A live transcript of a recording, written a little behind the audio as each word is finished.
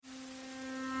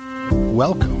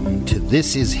Welcome to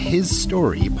This Is His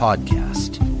Story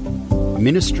podcast.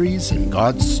 Ministries and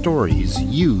God's stories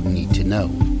you need to know.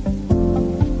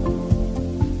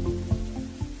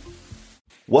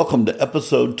 Welcome to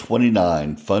episode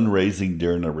 29, Fundraising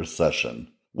During a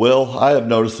Recession. Well, I have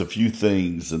noticed a few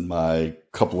things in my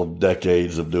couple of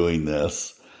decades of doing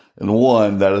this. And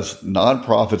one, that is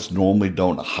nonprofits normally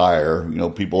don't hire,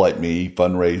 people like me,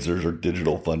 fundraisers or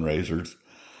digital fundraisers,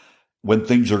 when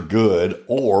things are good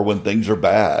or when things are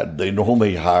bad. They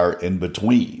normally hire in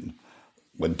between.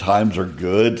 When times are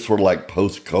good, sort of like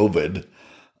post-COVID,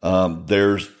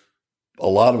 there's a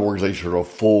lot of organizations are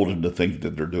fooled into thinking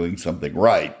that they're doing something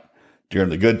right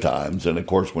during the good times. And of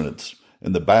course, when it's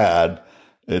in the bad,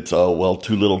 it's, too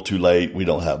little, too late, we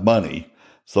don't have money.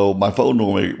 So my phone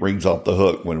normally rings off the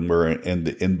hook when we're in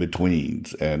the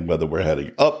in-betweens, and whether we're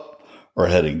heading up or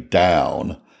heading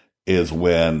down is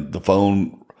when the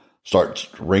phone starts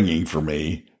ringing for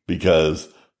me, because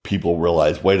people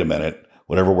realize, wait a minute,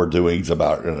 whatever we're doing is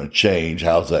about going to change.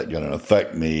 How's that going to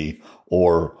affect me?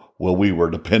 Or, well, we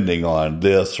were depending on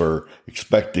this or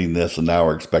expecting this, and now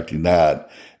we're expecting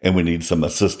that, and we need some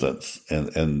assistance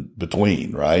in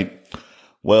between, right?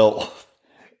 Well,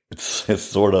 it's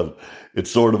sort of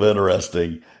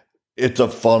interesting. It's a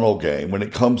funnel game. When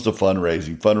it comes to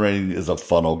fundraising is a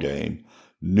funnel game.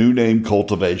 New name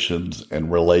cultivations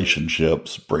and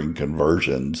relationships bring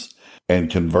conversions, and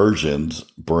conversions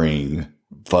bring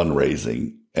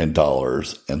fundraising and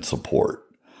dollars and support.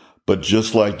 But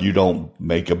just like you don't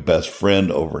make a best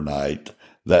friend overnight,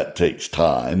 that takes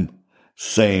time.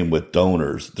 Same with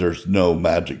donors. There's no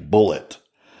magic bullet.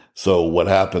 So what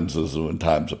happens is when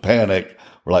times of panic,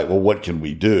 we're like, well, what can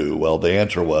we do? Well, the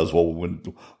answer was,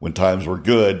 when times were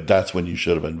good, that's when you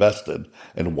should have invested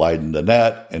and widened the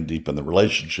net and deepened the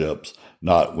relationships,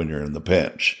 not when you're in the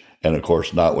pinch. And of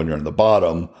course, not when you're in the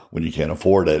bottom, when you can't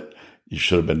afford it. You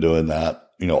should have been doing that,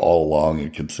 all along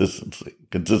and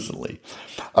consistently.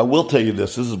 I will tell you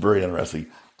this is very interesting.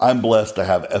 I'm blessed to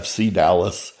have FC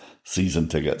Dallas season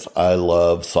tickets. I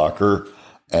love soccer,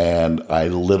 and I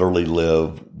literally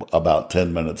live about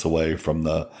 10 minutes away from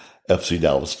the FC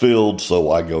Dallas field,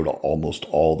 so I go to almost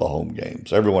all the home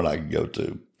games, everyone I can go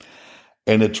to.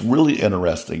 And it's really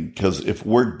interesting because if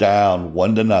we're down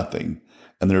 1-0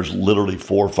 and there's literally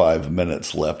 4 or 5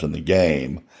 minutes left in the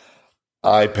game,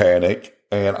 I panic,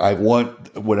 and I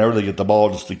want, whenever they get the ball,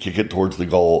 just to kick it towards the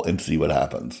goal and see what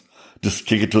happens. Just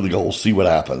kick it to the goal, see what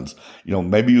happens.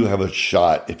 Maybe you have a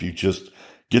shot if you just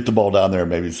get the ball down there,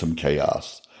 maybe some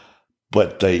chaos.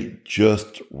 But they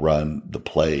just run the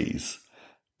plays,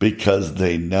 because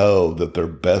they know that their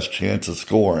best chance of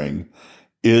scoring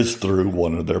is through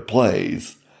one of their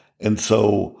plays. And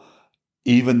so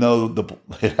even though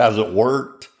it hasn't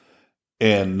worked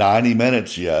in 90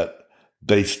 minutes yet,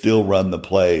 they still run the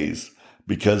plays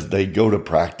because they go to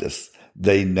practice.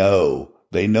 They know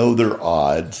their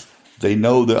odds. They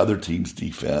know the other team's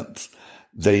defense.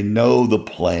 They know the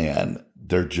plan.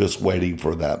 They're just waiting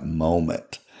for that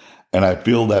moment. And I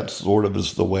feel that sort of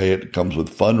is the way it comes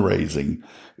with fundraising,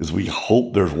 is we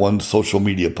hope there's one social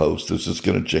media post that's just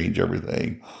going to change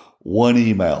everything. One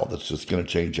email that's just going to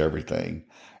change everything.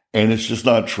 And it's just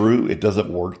not true. It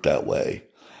doesn't work that way.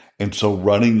 And so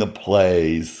running the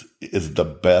plays is the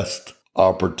best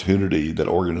opportunity that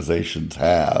organizations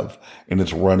have. And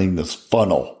it's running this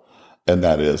funnel. And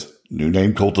that is new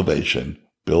name cultivation,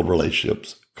 build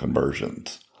relationships,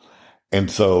 conversions. And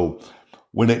so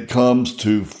when it comes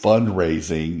to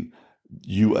fundraising,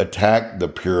 you attack the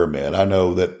pyramid. I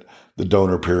know that the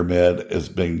donor pyramid is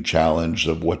being challenged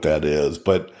of what that is,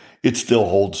 but it still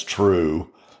holds true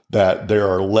that there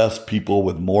are less people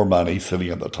with more money sitting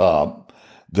at the top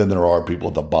than there are people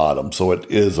at the bottom. So it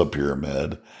is a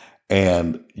pyramid,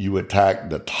 and you attack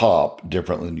the top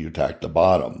differently than you attack the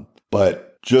bottom.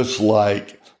 But just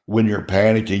like when you're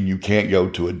panicking, you can't go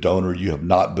to a donor you have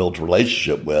not built a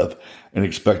relationship with and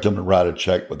expect them to write a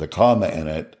check with a comma in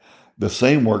it. The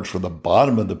same works for the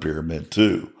bottom of the pyramid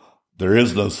too. There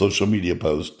is no social media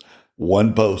post,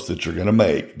 one post that you're going to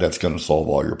make that's going to solve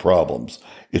all your problems.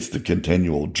 It's the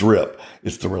continual drip.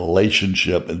 It's the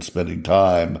relationship and spending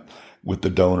time with the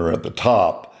donor at the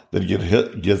top that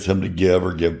gets him to give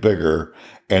or give bigger.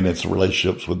 And it's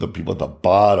relationships with the people at the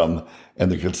bottom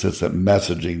and the consistent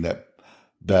messaging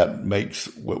that makes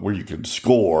where you can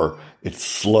score. It's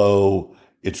slow.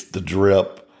 It's the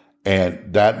drip,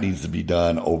 and that needs to be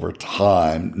done over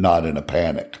time, not in a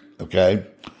panic, okay?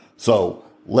 So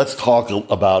let's talk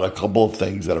about a couple of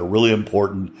things that are really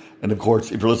important. And of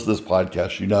course, if you're listening to this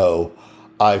podcast,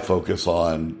 I focus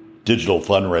on digital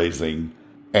fundraising,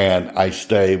 and I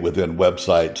stay within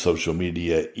website, social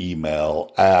media,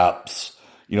 email, apps,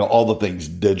 all the things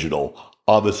digital.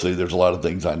 Obviously, there's a lot of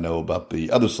things I know about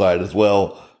the other side as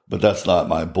well, but that's not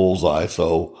my bullseye.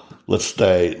 So let's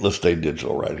stay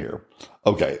digital right here.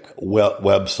 Okay,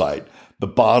 website. The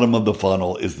bottom of the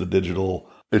funnel is the digital.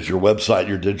 It's your website,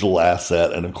 your digital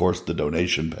asset, and of course the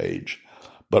donation page.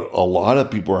 But a lot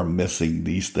of people are missing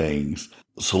these things.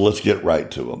 So let's get right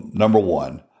to them. Number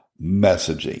one,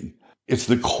 messaging. It's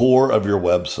the core of your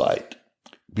website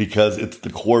because it's the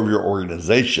core of your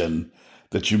organization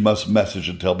that you must message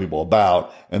and tell people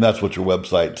about. And that's what your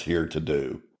website's here to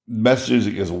do.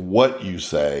 Messaging is what you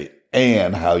say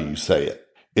and how you say it.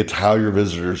 It's how your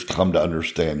visitors come to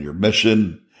understand your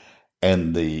mission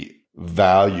and the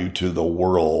value to the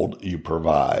world you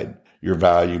provide, your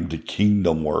value to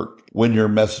kingdom work. When your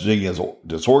messaging is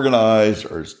disorganized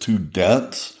or it's too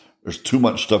dense, there's too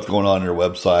much stuff going on your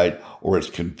website, or it's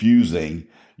confusing,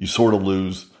 you sort of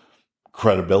lose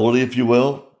credibility, if you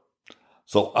will.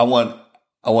 So I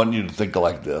want you to think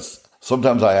like this.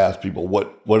 Sometimes I ask people,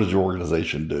 what does your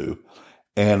organization do?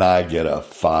 And I get a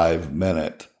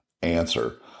 5-minute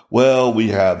answer. Well, we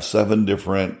have 7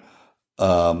 different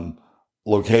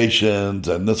locations,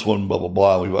 and this one, blah, blah,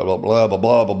 blah, we blah, blah, blah, blah,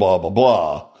 blah, blah, blah, blah,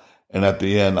 blah. And at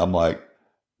the end, I'm like,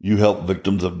 you help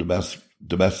victims of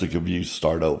domestic abuse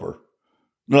start over. And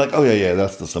they're like, oh, yeah,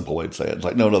 that's the simple way to say it. It's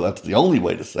like, no, that's the only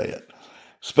way to say it,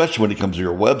 especially when it comes to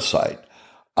your website.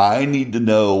 I need to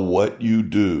know what you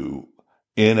do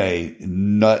in a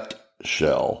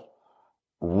nutshell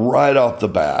right off the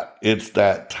bat. It's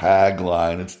that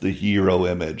tagline. It's the hero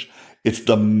image. It's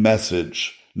the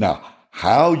message. Now,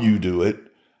 how you do it,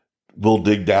 we'll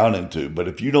dig down into. But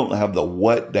if you don't have the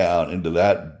what down into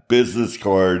that business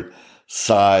card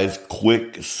size,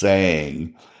 quick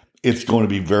saying, it's going to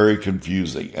be very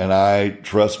confusing. And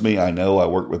trust me, I know I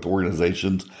work with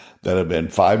organizations that have been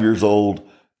 5 years old,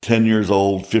 10 years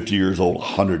old, 50 years old,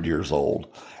 100 years old.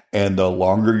 And the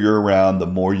longer you're around, the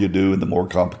more you do and the more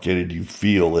complicated you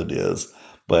feel it is.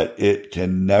 But it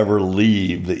can never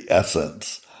leave the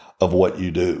essence of what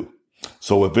you do.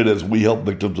 So if it is, we help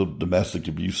victims of domestic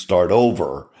abuse start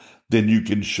over, then you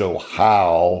can show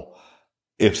how,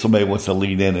 if somebody wants to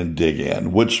lean in and dig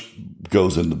in, which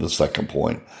goes into the second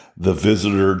point, the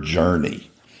visitor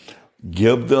journey.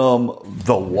 Give them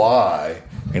the why.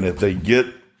 And if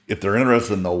they're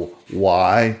interested in the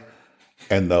why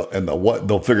and the what,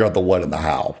 they'll figure out the what and the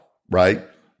how, right?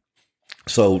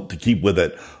 So to keep with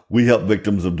it, we help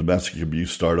victims of domestic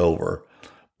abuse start over.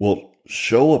 Well,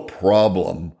 show a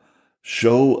problem.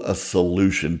 Show a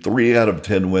solution. 3 out of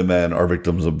 10 women are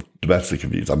victims of domestic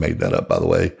abuse. I made that up, by the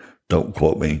way. Don't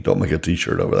quote me. Don't make a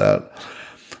t-shirt over that.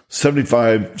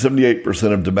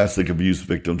 78% of domestic abuse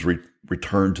victims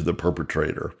return to the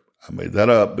perpetrator. I made that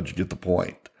up, but you get the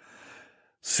point.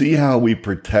 See how we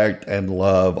protect and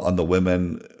love on the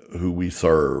women who we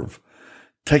serve.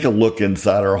 Take a look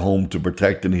inside our home to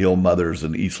protect and heal mothers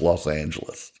in East Los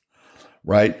Angeles,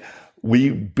 right?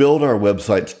 We build our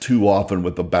websites too often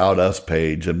with About Us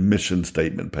page and mission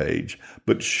statement page,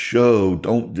 but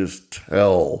don't just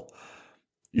tell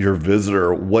your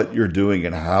visitor what you're doing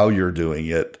and how you're doing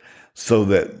it, so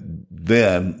that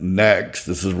then next,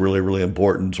 this is really, really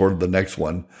important, sort of the next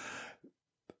one,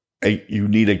 you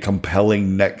need a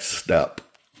compelling next step.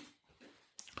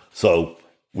 So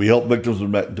we help victims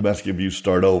of domestic abuse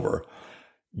start over.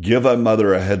 Give a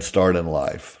mother a head start in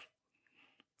life.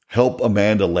 Help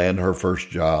Amanda land her first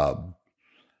job.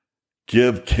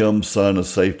 Give Kim's son a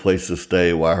safe place to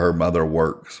stay while her mother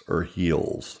works or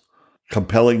heals.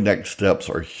 Compelling next steps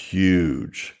are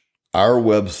huge. Our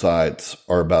websites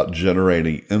are about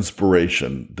generating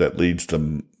inspiration that leads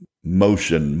to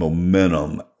motion,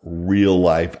 momentum, real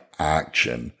life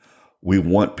action. We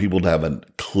want people to have a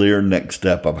clear next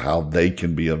step of how they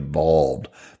can be involved.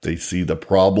 They see the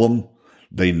problem.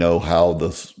 They know how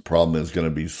this problem is going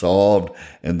to be solved,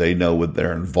 and they know with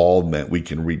their involvement, we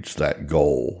can reach that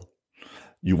goal.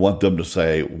 You want them to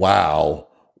say, wow,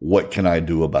 what can I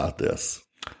do about this?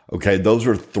 Okay, those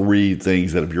are 3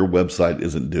 things that if your website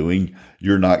isn't doing,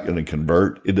 you're not going to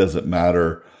convert. It doesn't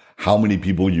matter how many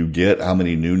people you get, how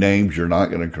many new names, you're not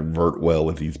going to convert well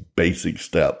with these basic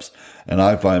steps. And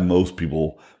I find most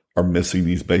people are missing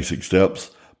these basic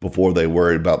steps before they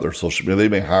worry about their social media. They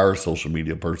may hire a social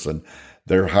media person.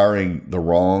 They're hiring the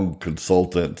wrong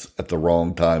consultants at the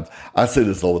wrong times. I say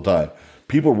this all the time.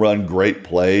 People run great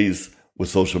plays with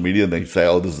social media and they say,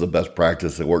 oh, this is the best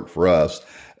practice that worked for us.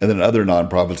 And then other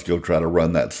nonprofits go try to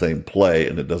run that same play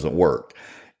and it doesn't work.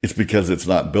 It's because it's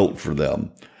not built for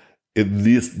them.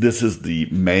 This is the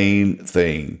main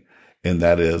thing, and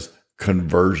that is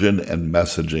conversion and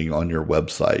messaging on your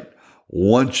website.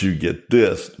 Once you get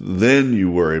this, then you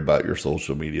worry about your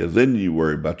social media. Then you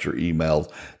worry about your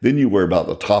emails. Then you worry about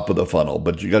the top of the funnel.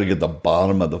 But you got to get the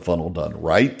bottom of the funnel done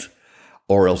right,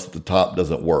 or else the top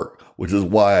doesn't work, which is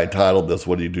why I titled this,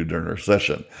 What Do You Do During a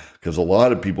Recession? Because a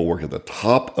lot of people work at the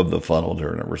top of the funnel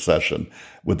during a recession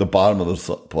with the bottom of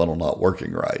the funnel not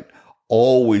working right.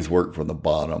 Always work from the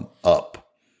bottom up.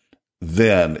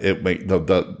 Then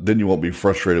then you won't be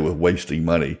frustrated with wasting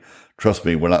money. Trust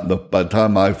me, by the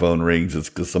time my phone rings, it's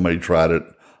because somebody tried it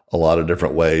a lot of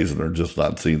different ways and they're just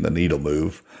not seeing the needle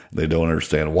move. They don't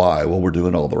understand why. Well, we're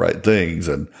doing all the right things.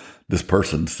 And this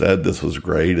person said this was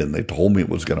great and they told me it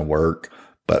was going to work,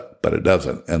 but it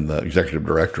doesn't. And the executive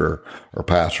director or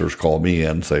pastors call me in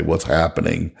and say, what's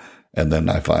happening? And then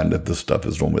I find that this stuff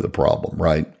is normally the problem,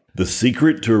 right? The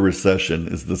secret to a recession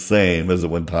is the same as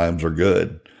when times are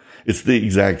good. It's the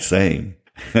exact same.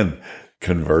 And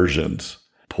conversions.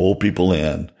 Pull people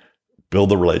in,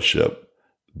 build a relationship,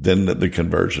 then the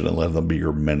conversion, and let them be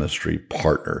your ministry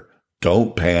partner.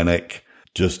 Don't panic.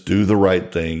 Just do the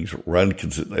right things. Run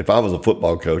consistent. If I was a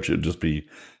football coach, it'd just be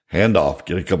hand off,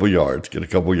 get a couple yards, get a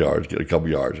couple yards, get a couple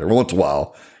yards. Every once in a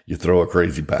while, you throw a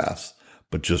crazy pass,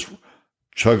 but just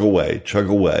chug away.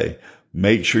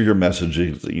 Make sure your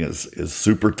messaging is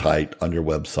super tight on your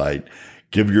website.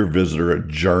 Give your visitor a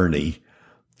journey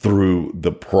through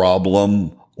the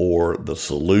problem or the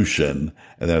solution,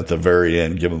 and then at the very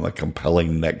end, give them a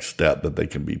compelling next step that they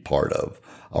can be part of.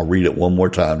 I'll read it one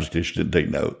more time just in case you didn't take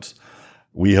notes.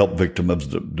 We help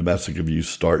victims of domestic abuse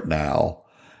start now.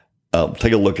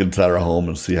 Take a look inside our home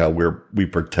and see how we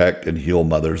protect and heal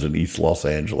mothers in East Los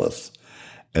Angeles.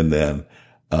 And then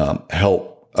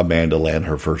help Amanda land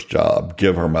her first job.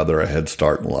 Give her mother a head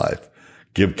start in life.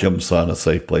 Give Kim's son a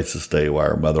safe place to stay while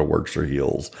her mother works or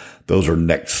heals. Those are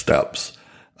next steps.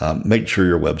 Make sure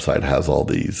your website has all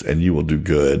these, and you will do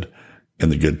good in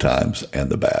the good times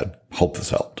and the bad. Hope this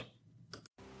helped.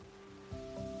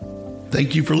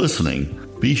 Thank you for listening.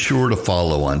 Be sure to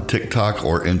follow on TikTok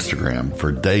or Instagram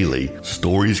for daily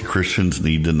stories Christians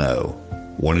need to know.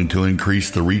 Wanting to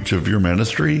increase the reach of your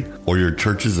ministry or your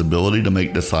church's ability to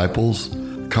make disciples?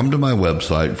 Come to my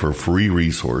website for free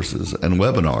resources and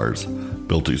webinars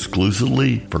built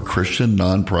exclusively for Christian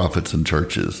nonprofits and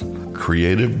churches.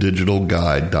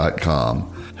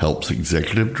 CreativeDigitalGuide.com helps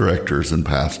executive directors and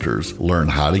pastors learn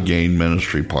how to gain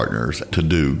ministry partners to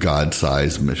do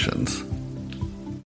God-sized missions.